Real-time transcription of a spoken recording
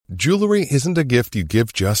Jewelry isn't a gift you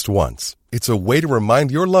give just once. It's a way to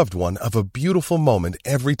remind your loved one of a beautiful moment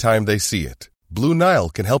every time they see it. Blue Nile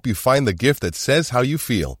can help you find the gift that says how you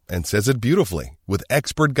feel and says it beautifully, with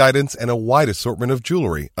expert guidance and a wide assortment of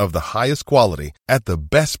jewelry of the highest quality at the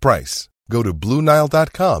best price. Go to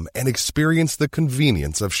BlueNile.com and experience the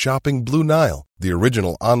convenience of shopping Blue Nile, the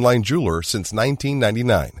original online jeweler since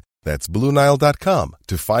 1999. That's BlueNile.com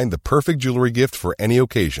to find the perfect jewelry gift for any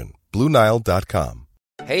occasion. BlueNile.com.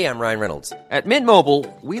 Hey, I'm Ryan Reynolds. At Mint Mobile,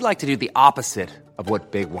 we like to do the opposite of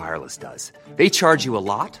what Big Wireless does. They charge you a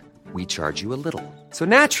lot. We charge you a little. So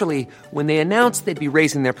naturally, when they announced they'd be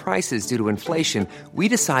raising their prices due to inflation, we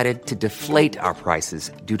decided to deflate our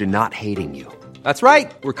prices due to not hating you. That's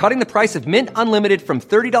right. We're cutting the price of Mint Unlimited from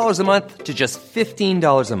 $30 a month to just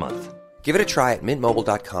 $15 a month. Give it a try at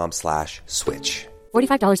mintmobile.com/switch.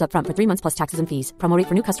 $45 up front for 3 months plus taxes and fees. Promo rate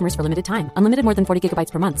for new customers for limited time. Unlimited more than 40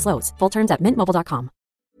 gigabytes per month. Slows full terms at mintmobile.com.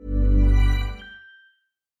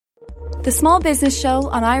 The Small Business Show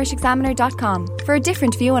on irishexaminer.com for a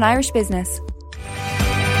different view on Irish business.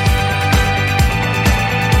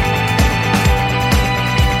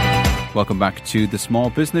 Welcome back to the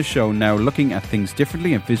Small Business Show. Now, looking at things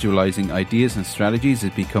differently and visualizing ideas and strategies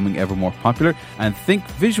is becoming ever more popular. And Think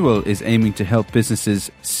Visual is aiming to help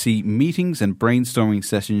businesses see meetings and brainstorming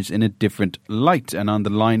sessions in a different light. And on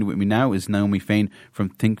the line with me now is Naomi Fain from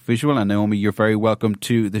Think Visual. And Naomi, you're very welcome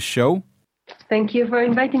to the show. Thank you for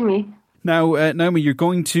inviting me. Now, Naomi, you're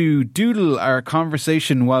going to doodle our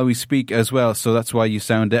conversation while we speak as well, so that's why you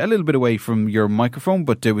sound a little bit away from your microphone,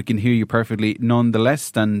 but we can hear you perfectly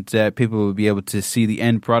nonetheless, and people will be able to see the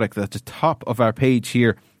end product at the top of our page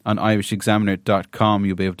here on irishexaminer.com.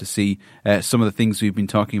 You'll be able to see some of the things we've been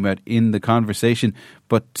talking about in the conversation.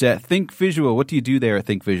 But Think Visual, what do you do there at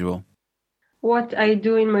Think Visual? What I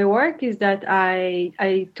do in my work is that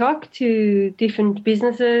I talk to different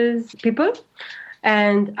businesses, people,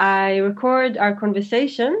 and I record our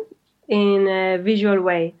conversation in a visual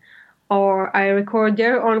way, or I record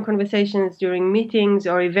their own conversations during meetings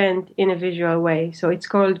or event in a visual way. So it's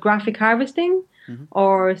called graphic harvesting,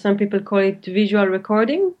 or some people call it visual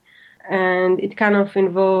recording, and it kind of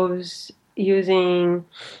involves using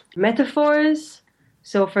metaphors.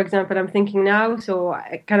 So, for example, I'm thinking now, so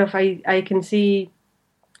I can see,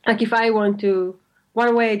 like if I want to,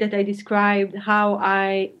 one way that I described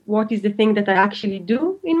what is the thing that I actually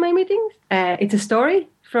do in my meetings. It's a story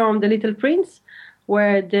from The Little Prince,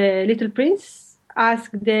 where the little prince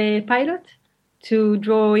asked the pilot to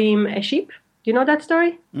draw him a sheep. Do you know that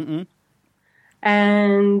story? Mm-mm.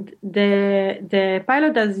 And the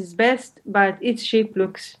pilot does his best, but each sheep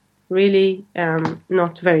looks really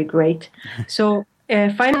not very great. So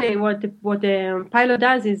finally, what the pilot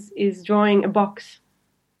does is drawing a box.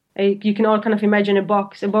 You can all kind of imagine a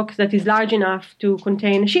box that is large enough to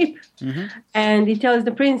contain a sheep. Mm-hmm. And he tells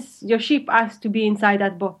the prince, your sheep has to be inside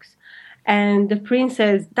that box. And the prince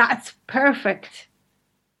says, that's perfect,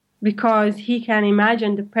 because he can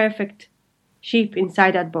imagine the perfect sheep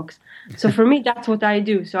inside that box. So for me, that's what I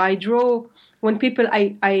do. So I draw, when people,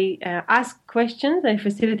 I ask questions, I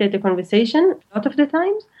facilitate the conversation a lot of the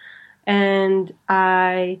times, and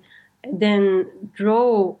I then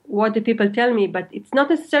draw what the people tell me, but it's not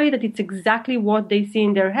necessarily that it's exactly what they see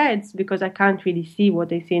in their heads, because I can't really see what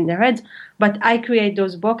they see in their heads, but I create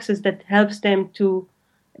those boxes that helps them to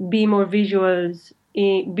be more visual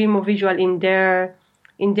in their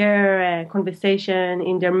conversation,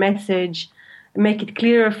 in their message, make it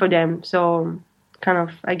clearer for them. So kind of,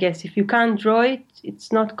 I guess, if you can't draw it,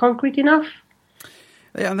 it's not concrete enough.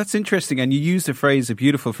 Yeah, and that's interesting. And you used a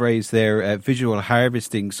beautiful phrase there, visual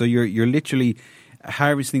harvesting. So you're literally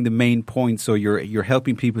harvesting the main points. So you're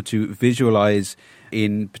helping people to visualize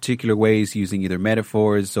in particular ways using either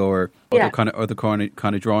metaphors or other kind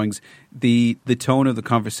of drawings, the tone of the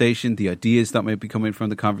conversation, the ideas that might be coming from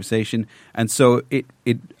the conversation. And so it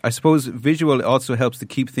I suppose visual also helps to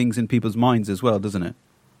keep things in people's minds as well, doesn't it?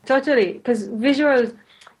 Totally, because visuals,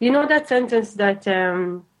 you know that sentence that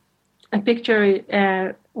a picture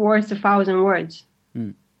worth 1,000 words.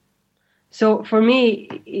 So for me,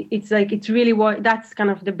 it's really that's kind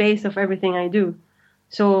of the base of everything I do.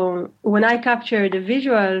 So when I capture the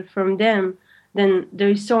visual from them, then there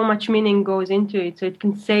is so much meaning goes into it. So it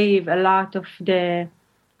can save a lot of the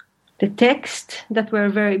text that we're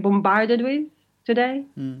very bombarded with today.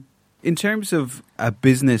 In terms of a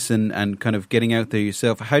business and kind of getting out there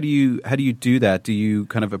yourself, how do you do that? Do you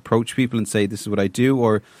kind of approach people and say, this is what I do,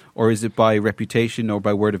 or is it by reputation or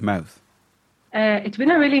by word of mouth? It's been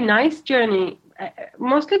a really nice journey,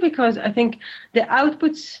 mostly because I think the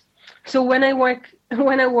outputs. So when I work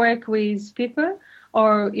with people,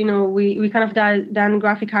 Or, we kind of done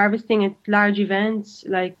graphic harvesting at large events.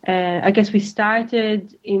 Like, I guess we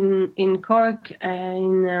started in Cork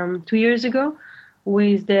 2 years ago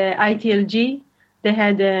with the ITLG. They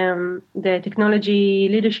had the Technology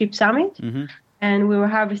Leadership Summit, and we were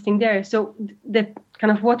harvesting there. So the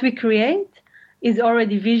kind of what we create is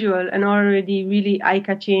already visual and already really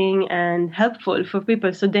eye-catching and helpful for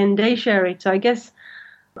people. So then they share it. So I guess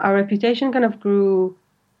our reputation kind of grew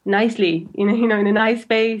nicely, in a nice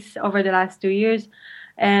space over the last 2 years.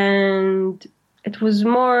 And it was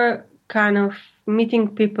more kind of meeting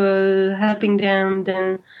people, helping them,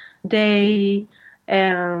 then they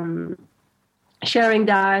sharing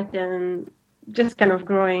that and just kind of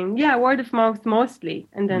growing. Yeah, word of mouth mostly.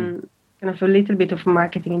 And then kind of a little bit of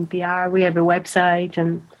marketing and PR. We have a website.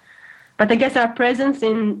 But I guess our presence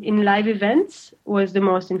in live events was the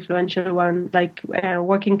most influential one, like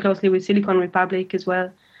working closely with Silicon Republic as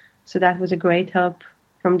well. So that was a great help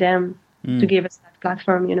from them to give us that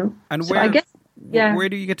platform, And so I guess, where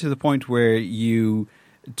do you get to the point where you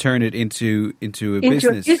turn it into a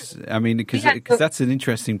business? I mean, because that's an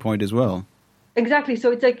interesting point as well. Exactly.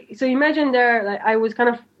 So it's like, so imagine there, like, I was kind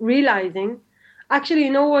of realizing, actually,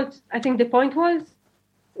 you know what I think the point was?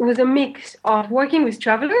 It was a mix of working with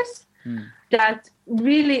travelers that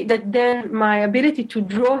then my ability to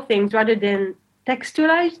draw things rather than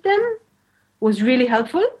textualize them was really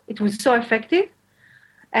helpful. It was so effective,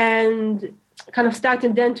 and kind of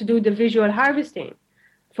started then to do the visual harvesting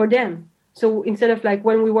for them. So instead of like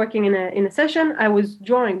when we're working in a session, I was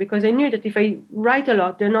drawing because I knew that if I write a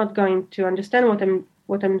lot, they're not going to understand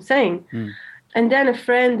what I'm saying. And then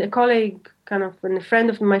a colleague, kind of, and a friend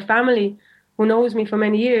of my family who knows me for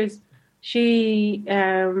many years, she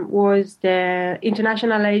was the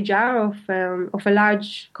international HR of a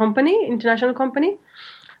large international company.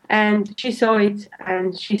 And she saw it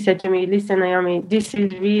and she said to me, listen, Naomi, this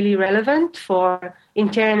is really relevant for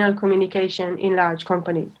internal communication in large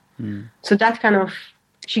companies. So that kind of,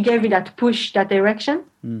 she gave me that push, that direction.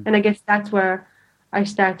 And I guess that's where I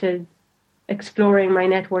started exploring my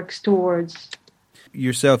networks towards.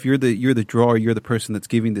 Yourself, you're the drawer, you're the person that's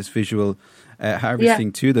giving this visual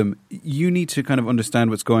harvesting to them. You need to kind of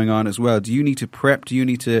understand what's going on as well. Do you need to prep? Do you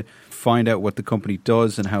need to find out what the company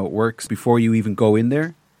does and how it works before you even go in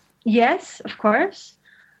there? Yes, of course.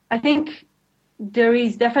 I think there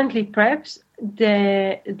is definitely preps.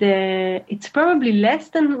 It's probably less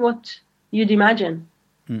than what you'd imagine,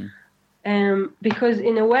 because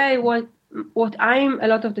in a way, what I'm a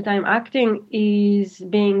lot of the time acting is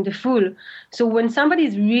being the fool. So when somebody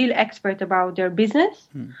is real expert about their business,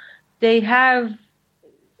 they have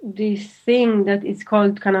this thing that is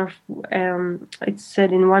called kind of, it's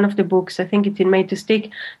said in one of the books, I think it's in Made to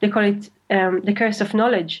Stick, they call it the curse of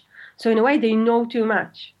knowledge. So in a way, they know too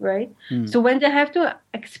much, right? So when they have to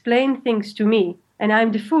explain things to me, and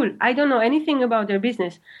I'm the fool, I don't know anything about their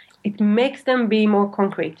business, it makes them be more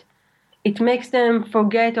concrete. It makes them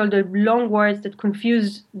forget all the long words that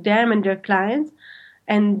confuse them and their clients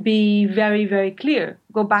and be very, very clear.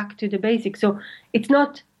 Go back to the basics. So it's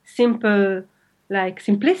not simple, like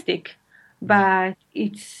simplistic, but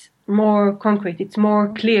it's more concrete. It's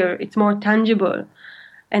more clear. It's more tangible.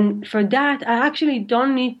 And for that, I actually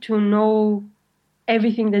don't need to know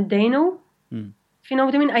everything that they know. If you know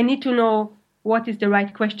what I mean? I need to know what is the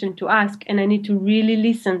right question to ask, and I need to really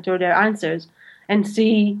listen to their answers and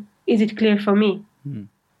see, is it clear for me? And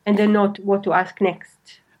then know what to ask next.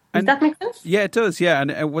 Does that make sense? Yeah, it does, yeah.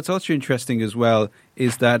 And what's also interesting as well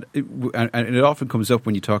is that, and it often comes up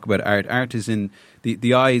when you talk about art, art is in,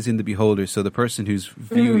 the eye is in the beholder, so the person who's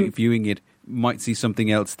viewing it might see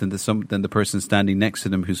something else than the person standing next to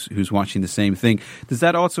them who's watching the same thing. Does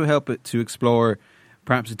that also help it to explore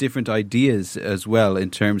perhaps different ideas as well, in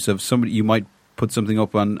terms of somebody, you might put something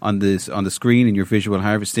up on the screen in your visual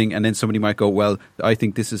harvesting, and then somebody might go, well, I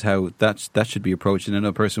think this is how that should be approached, and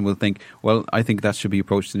another person will think, well, I think that should be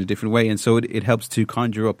approached in a different way, and so it helps to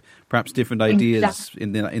conjure up perhaps different ideas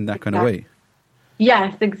in that kind of way.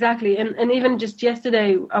 Yes, exactly. And even just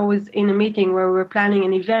yesterday, I was in a meeting where we were planning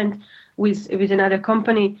an event with another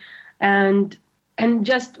company, and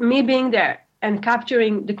just me being there and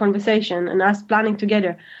capturing the conversation and us planning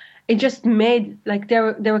together, it just made, like, they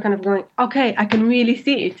were kind of going, okay, I can really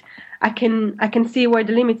see it. I can see where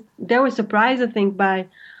the limits. They were surprised, I think, by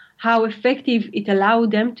how effective it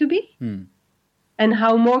allowed them to be, and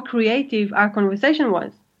how more creative our conversation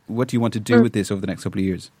was. What do you want to do with this over the next couple of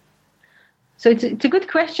years? So it's a good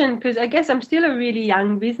question, because I guess I'm still a really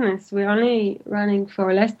young business. We're only running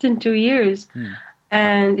for less than 2 years,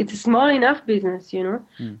 and it's a small enough business,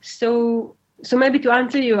 So maybe to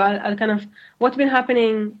answer you, I'll kind of, what's been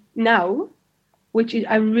happening now which is,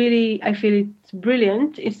 I feel it's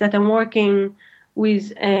brilliant, is that I'm working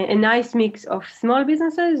with a nice mix of small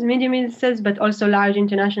businesses, medium businesses, but also large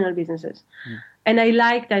international businesses. And I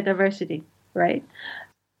like that diversity, right?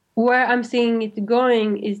 Where I'm seeing it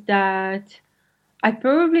going is that I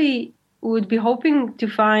probably would be hoping to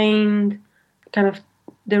find kind of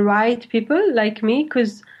the right people like me,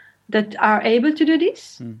 that are able to do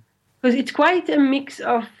this. Because it's quite a mix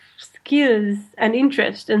of skills and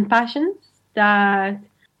interests and passions that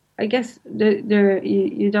I guess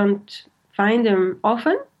you don't find them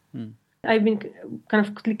often. I've been kind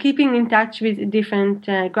of keeping in touch with different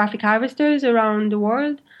graphic harvesters around the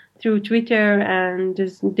world through Twitter, and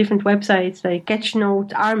there's different websites like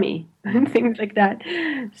Catchnote Army and things like that.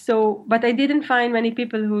 So, but I didn't find many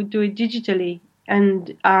people who do it digitally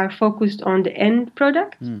and are focused on the end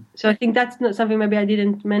product. So I think that's not something maybe I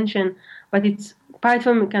didn't mention, but it's apart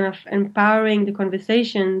from kind of empowering the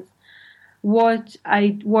conversations. What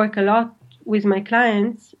I work a lot with my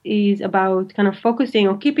clients is about kind of focusing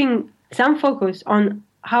or keeping some focus on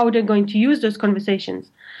how they're going to use those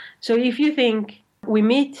conversations. So if you think we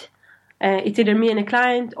meet, it's either me and a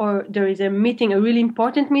client, or there is a meeting, a really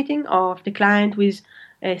important meeting of the client with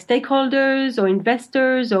stakeholders or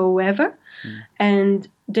investors or whoever, and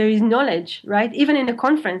there is knowledge, right? Even in a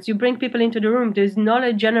conference, you bring people into the room, there's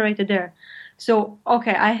knowledge generated there. So,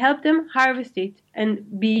 okay, I help them harvest it and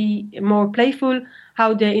be more playful,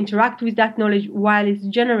 how they interact with that knowledge while it's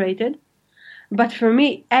generated. But for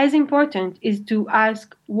me, as important is to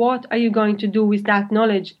ask, what are you going to do with that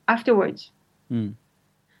knowledge afterwards?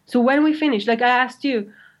 So when we finish, like I asked you,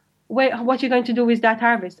 what are you going to do with that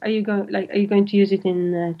harvest? Are you going to use it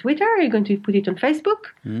in Twitter? Are you going to put it on Facebook?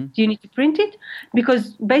 Do you need to print it?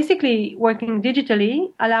 Because basically working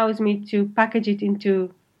digitally allows me to package it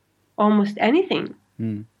into almost anything.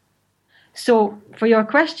 So for your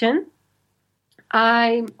question,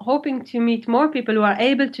 I'm hoping to meet more people who are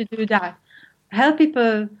able to do that, help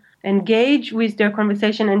people engage with their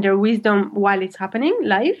conversation and their wisdom while it's happening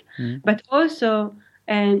live, but also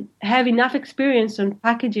have enough experience on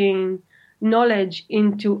packaging knowledge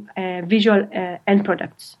into visual end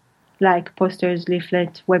products like posters,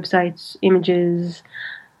 leaflets, websites, images,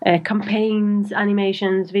 campaigns,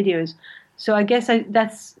 animations, videos. So I guess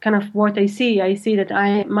that's kind of what I see. I see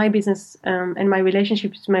that my business and my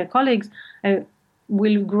relationships with my colleagues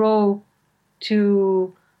will grow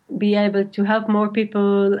to be able to help more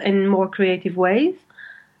people in more creative ways,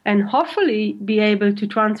 and hopefully be able to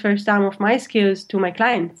transfer some of my skills to my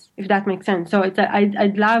clients, if that makes sense. So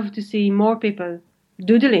I'd love to see more people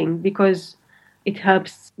doodling, because it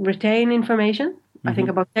helps retain information. I think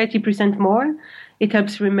about 30% more. It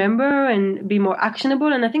helps remember and be more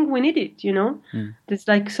actionable. And I think we need it, There's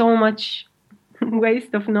like so much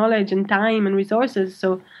waste of knowledge and time and resources.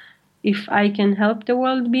 So if I can help the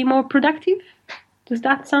world be more productive, does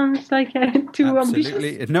that sound like too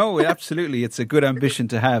ambitious? No, absolutely. It's a good ambition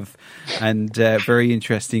to have, and very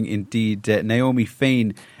interesting indeed. Naomi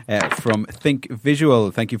Fain from Think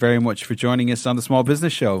Visual, thank you very much for joining us on the Small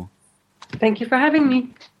Business Show. Thank you for having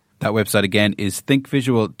me. That website again is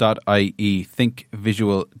thinkvisual.ie,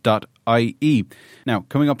 thinkvisual.ie. Now,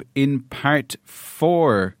 coming up in part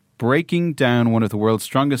 4, breaking down one of the world's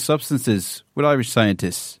strongest substances with Irish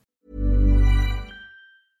scientists.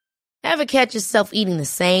 Ever catch yourself eating the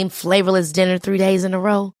same flavorless dinner 3 days in a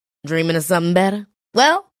row? Dreaming of something better?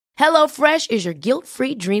 Well, HelloFresh is your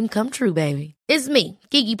guilt-free dream come true, baby. It's me,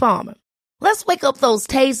 Keke Palmer. Let's wake up those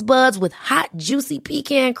taste buds with hot, juicy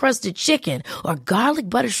pecan-crusted chicken or garlic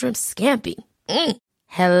butter shrimp scampi.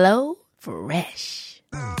 Hello Fresh.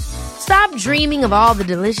 Stop dreaming of all the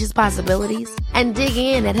delicious possibilities and dig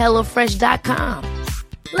in at HelloFresh.com.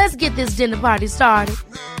 Let's get this dinner party started.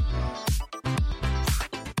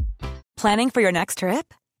 Planning for your next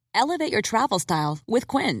trip? Elevate your travel style with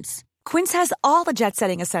Quince. Quince has all the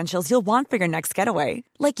jet-setting essentials you'll want for your next getaway,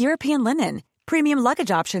 like European linen, premium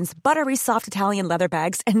luggage options, buttery soft Italian leather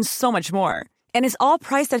bags, and so much more. And is all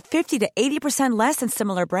priced at 50 to 80% less than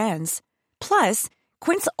similar brands. Plus,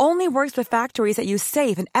 Quince only works with factories that use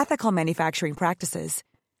safe and ethical manufacturing practices.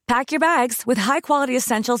 Pack your bags with high-quality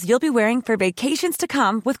essentials you'll be wearing for vacations to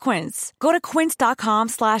come with Quince. Go to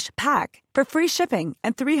quince.com/pack for free shipping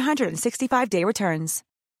and 365-day returns.